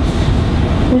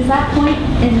 Was that point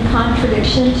in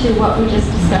contradiction to what we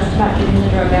just discussed about giving the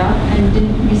drug out? And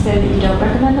didn't you say that you don't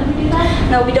recommend that we do that?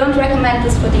 No, we don't recommend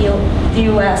this for the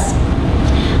U.S.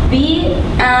 We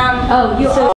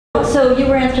So you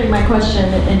were answering my question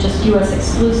in just U.S.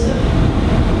 exclusive.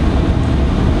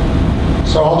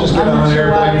 So I'll just get on an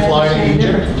airplane and fly to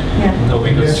Egypt? Yeah. No,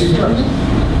 because Get cheap drugs.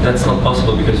 that's not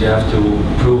possible, because you have to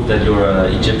prove that you're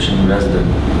an Egyptian resident.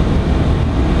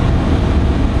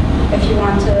 If you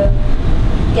want to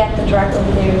get the drug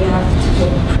over there, you have to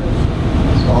get proof.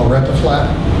 So I'll rent a flat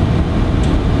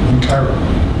in Cairo.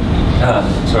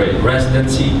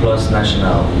 residency plus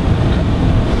nationality.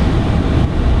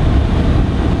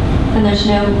 And there's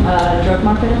no drug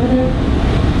market over there?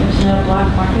 There's no black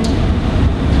market?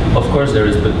 Of course there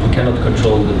is, but we cannot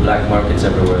control the black markets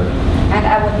everywhere. And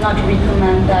I would not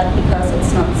recommend that because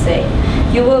it's not safe.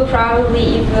 You will probably,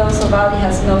 even though Sovaldi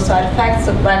has no side effects,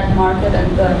 the black market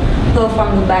and the pill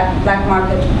from the black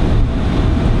market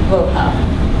will have.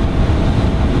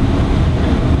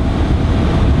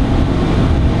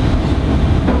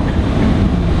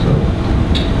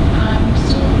 I'm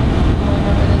still going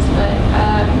over this, but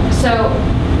so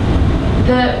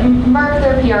the Merck,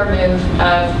 their PR move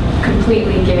of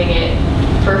completely giving it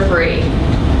for free,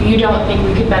 you don't think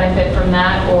we could benefit from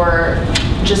that, or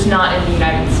just not in the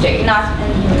United States? Not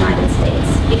in the United States,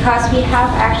 because we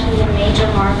have actually the major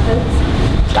markets,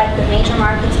 like the major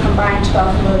markets combine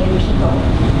 12 million people.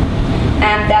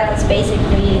 And that is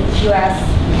basically US,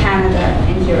 Canada,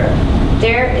 and Europe.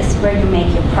 There is where you make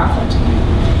your profit.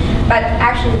 But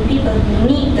actually the people who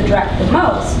need the drug the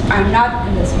most are not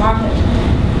in this market.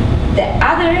 The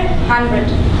other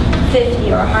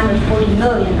 150 or 140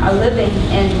 million are living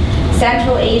in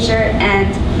Central Asia and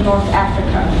North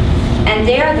Africa. And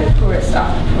they are the poorest of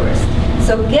the poorest.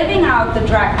 So giving out the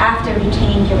drug after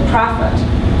retaining your profit,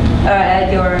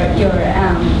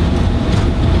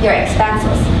 your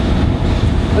expenses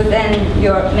within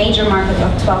your major market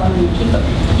of 12 million people,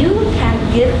 you can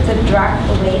give the drug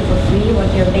away for free, what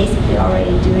you're basically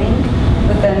already doing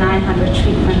with the 900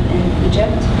 treatment in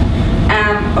Egypt,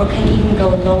 or can even go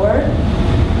lower,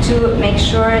 to make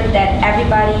sure that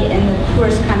everybody in the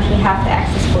poorest country have the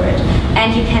access for it.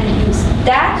 And you can use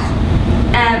that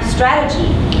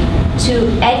strategy to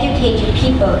educate your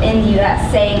people in the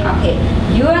US, saying, okay,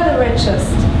 you are the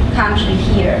richest country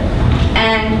here,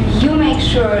 and you make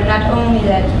sure not only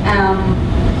that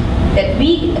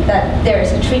that there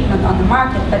is a treatment on the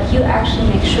market, but you actually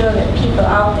make sure that people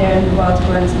out there in the world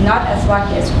who are not as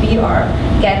lucky as we are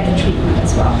get the treatment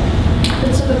as well.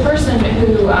 But so the person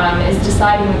who is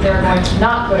deciding that they're going to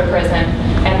not go to prison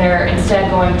and they're instead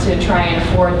going to try and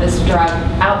afford this drug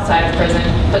outside of prison,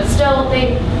 but still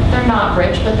they're not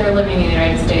rich, but they're living in the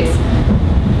United States,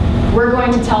 we're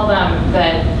going to tell them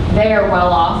that they are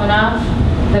well off enough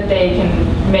that they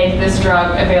can make this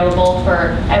drug available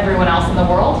for everyone else in the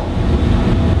world?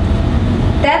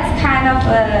 That's kind of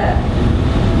a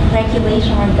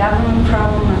regulation or government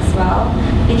problem as well,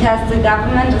 because the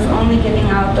government is only giving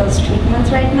out those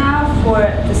treatments right now for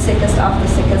the sickest of the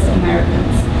sickest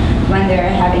Americans when they're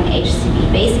having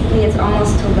HCV. Basically, it's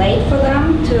almost too late for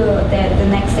them to, the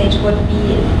next stage would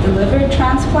be the liver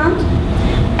transplant,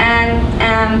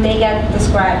 and they get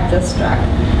prescribed this drug.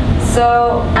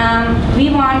 So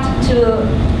we want to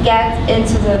get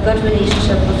into the good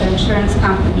relationship with the insurance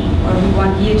company, or we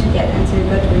want you to get into a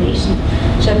good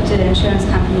relationship to the insurance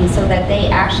company, so that they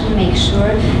actually make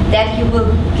sure that you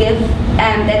will give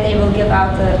and that they will give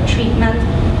out the treatment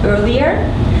earlier,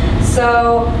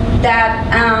 so that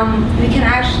we can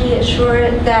actually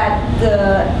assure that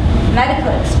the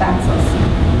medical expenses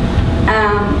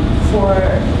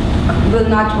will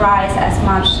not rise as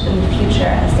much in the future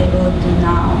as they will do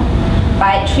now.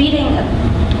 By treating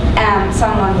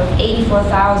someone with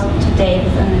 84,000 today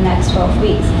within the next 12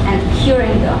 weeks and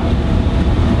curing them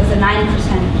with a 90%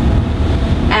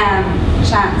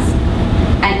 chance,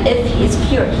 and if he is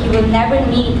cured, he will never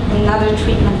need another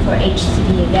treatment for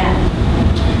HCV again.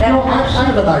 I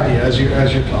have an idea as you're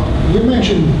talking. You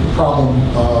mentioned the problem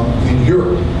in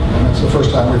Europe, and that's the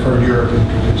first time we've heard Europe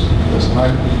introduced this. And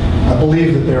I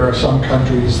believe that there are some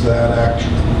countries that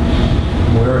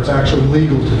where it's actually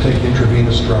legal to take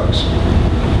intravenous drugs.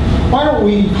 Why don't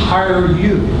we hire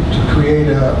you to create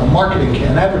a marketing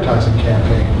an advertising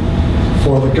campaign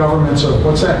for the governments of,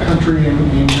 what's that country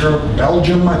in Europe?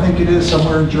 Belgium, I think it is,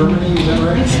 somewhere in Germany, is that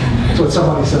right? That's what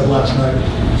somebody said last night.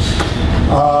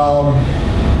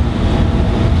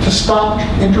 To stop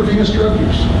intravenous drug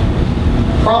use.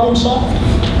 Problem solved.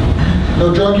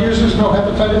 No drug users, no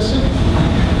hepatitis C.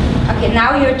 Okay,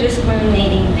 now you're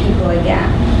discriminating people again.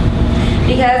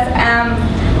 Because,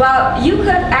 well, you could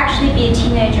actually be a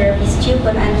teenager, be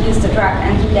stupid, and use the drug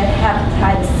and you get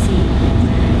hepatitis C.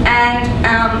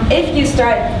 And if you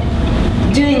start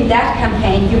doing that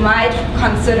campaign, you might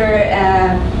consider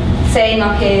saying,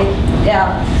 okay,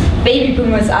 yeah, baby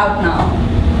boomers out now.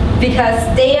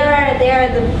 Because they are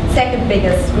the second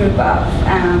biggest group of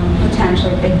potential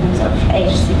victims of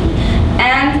HCV.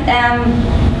 And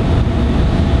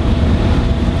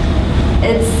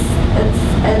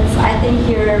I think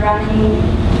you're running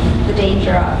the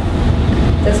danger of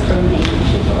discriminating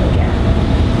people again.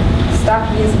 Stop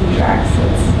using drugs.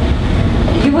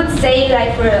 you would say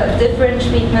like for a different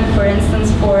treatment, for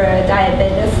instance, for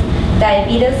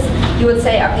diabetes, you would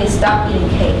say, okay, stop eating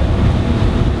cake.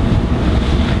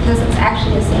 Because it's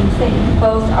actually the same thing.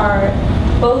 Both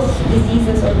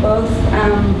diseases or both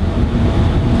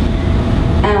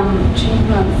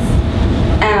treatments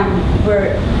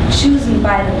were chosen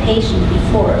by the patient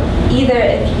before. Either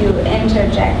if you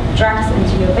interject drugs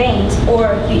into your veins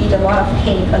or you eat a lot of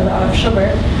cake, a lot of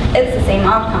sugar, it's the same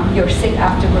outcome. You're sick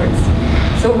afterwards.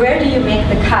 So where do you make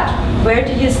the cut? Where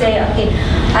do you say, okay,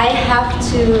 I have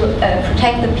to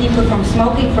protect the people from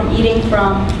smoking, from eating,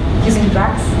 from using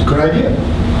drugs? Good idea.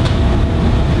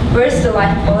 Where's the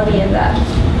life quality in that?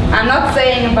 I'm not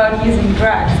saying about using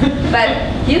drugs, but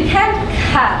you can't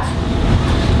cut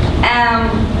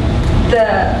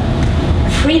the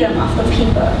freedom of the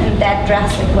people in that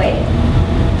drastic way.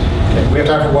 Okay, we have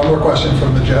time for one more question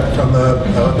from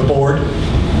the board.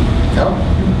 No?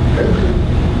 Okay.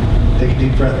 Take a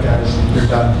deep breath, guys. You're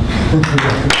done.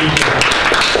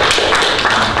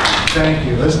 Thank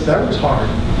you. That was hard.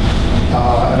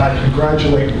 And I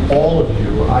congratulate all of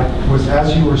you.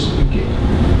 As you were speaking,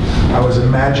 I was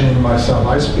imagining myself.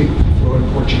 I speak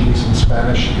fluent Portuguese and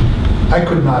Spanish. I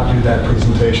could not do that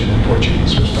presentation in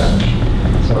Portuguese or Spanish.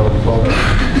 So, well done.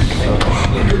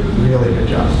 Really good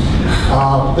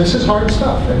job. This is hard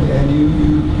stuff, and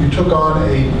you took on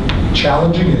a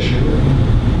challenging issue, and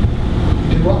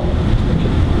you did well. Thank you.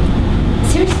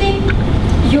 Seriously,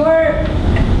 your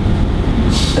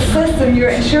system, your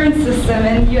insurance system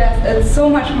in the US is so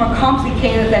much more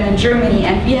complicated than in Germany,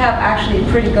 and we have actually a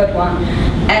pretty good one.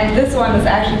 And this one is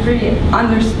actually pretty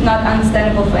not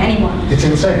understandable for anyone. It's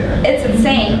insane, right? It's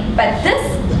insane. But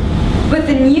this, with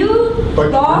the new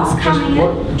laws coming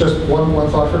in. Just one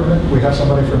thought for a minute. We have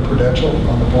somebody from Prudential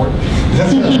on the board.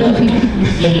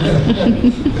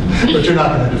 But you're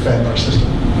not going to defend our system.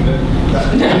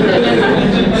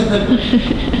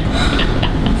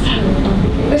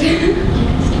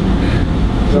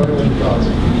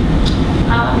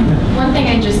 One thing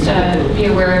I just be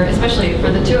aware of, especially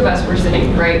for the two of us, we're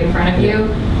sitting right in front of you.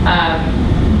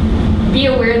 Be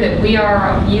aware that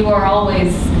you are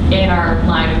always in our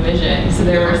line of vision. So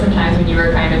there were some times when you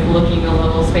were kind of looking a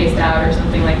little spaced out or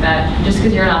something like that. Just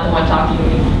because you're not the one talking,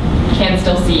 we can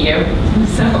still see you.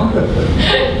 So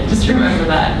just remember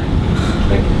that.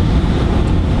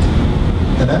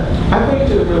 I think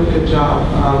you did a really good job.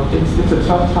 It's a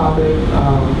tough topic.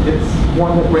 It's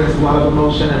one that brings a lot of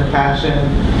emotion and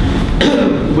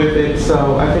passion with it.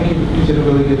 So I think you did a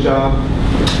really good job.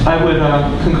 I would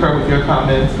concur with your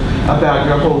comments about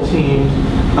your whole team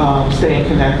staying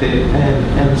connected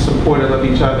and supportive of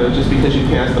each other. Just because you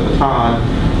passed the baton,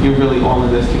 you're really all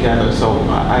in this together. So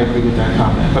I agree with that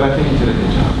comment. But I think you did a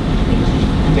good job.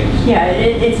 Yeah,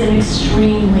 it's an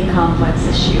extremely complex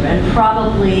issue, and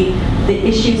probably the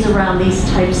issues around these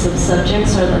types of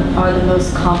subjects are the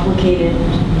most complicated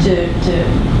to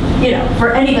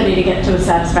for anybody to get to a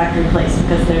satisfactory place,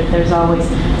 because there's always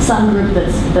some group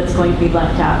that's going to be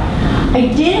left out. I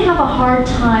did have a hard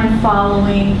time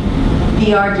following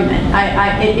the argument.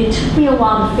 It took me a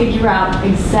while to figure out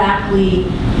exactly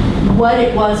what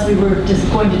it was we were just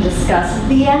going to discuss at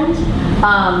the end.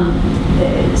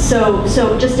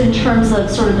 So just in terms of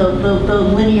sort of the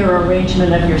linear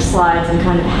arrangement of your slides and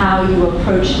kind of how you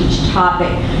approached each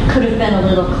topic could have been a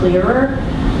little clearer.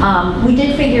 We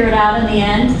did figure it out in the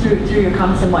end through your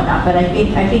comments and whatnot, but I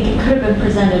think it could have been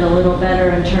presented a little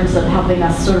better in terms of helping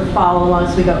us sort of follow along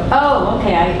as we go. Oh,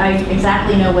 okay, I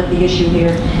exactly know what the issue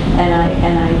here,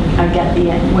 and I get the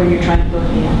end, where you're trying to go at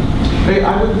the end.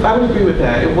 I would agree with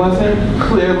that. It wasn't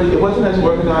as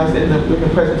organized in the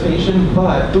presentation,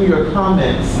 but through your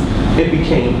comments, it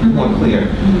became more clear.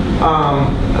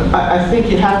 I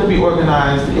think you have to be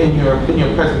organized in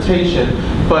your presentation,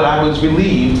 but I was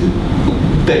relieved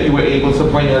that you were able to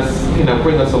bring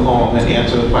us along and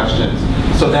answer the questions.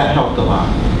 So that helped a lot.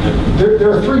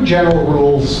 There are three general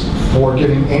rules for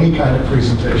giving any kind of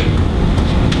presentation.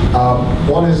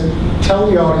 One is tell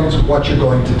the audience what you're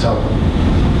going to tell them.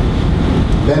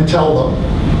 Then tell them,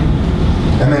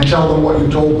 and then tell them what you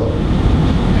told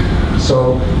them.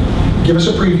 So give us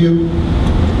a preview,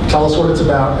 tell us what it's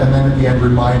about, and then at the end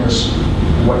remind us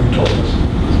what you told us.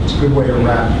 It's a good way to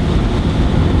wrap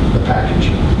the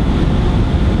package.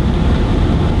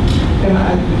 And I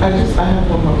have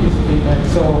one more piece of feedback.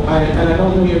 So I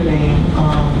don't know your name.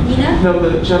 Nina? No,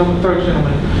 the third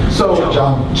gentleman. So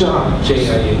John.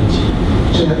 J-I-N-G.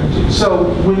 So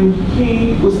when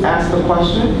he was asked a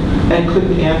question and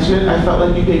couldn't answer it, I felt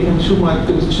like you gave him too much.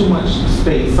 There was too much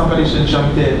space. Somebody should have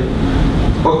jumped in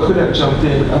or could have jumped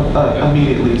in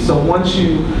immediately. So once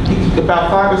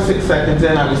about 5 or 6 seconds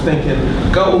in, I was thinking,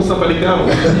 go, somebody go.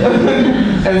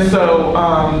 And so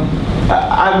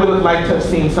I would have liked to have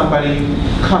seen somebody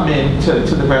come in to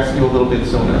the rescue a little bit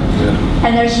sooner.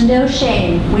 And there's no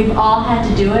shame. We've all had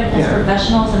to do it as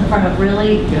professionals in front of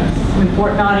really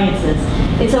important audiences.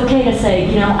 It's okay to say,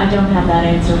 you know, I don't have that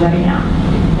answer right now.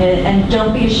 And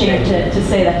don't be ashamed to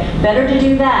say that. Better to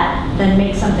do that than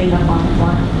make something up on the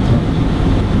fly.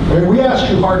 I mean, we ask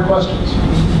you hard questions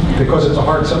because it's a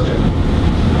hard subject.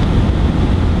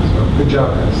 So good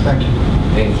job, guys. Thank you.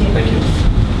 Thank you.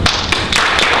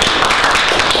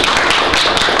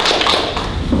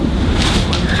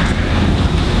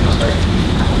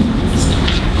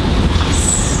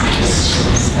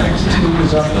 Next 2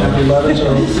 is up, and 11.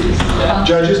 So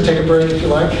judges, take a break if you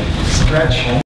like. Stretch.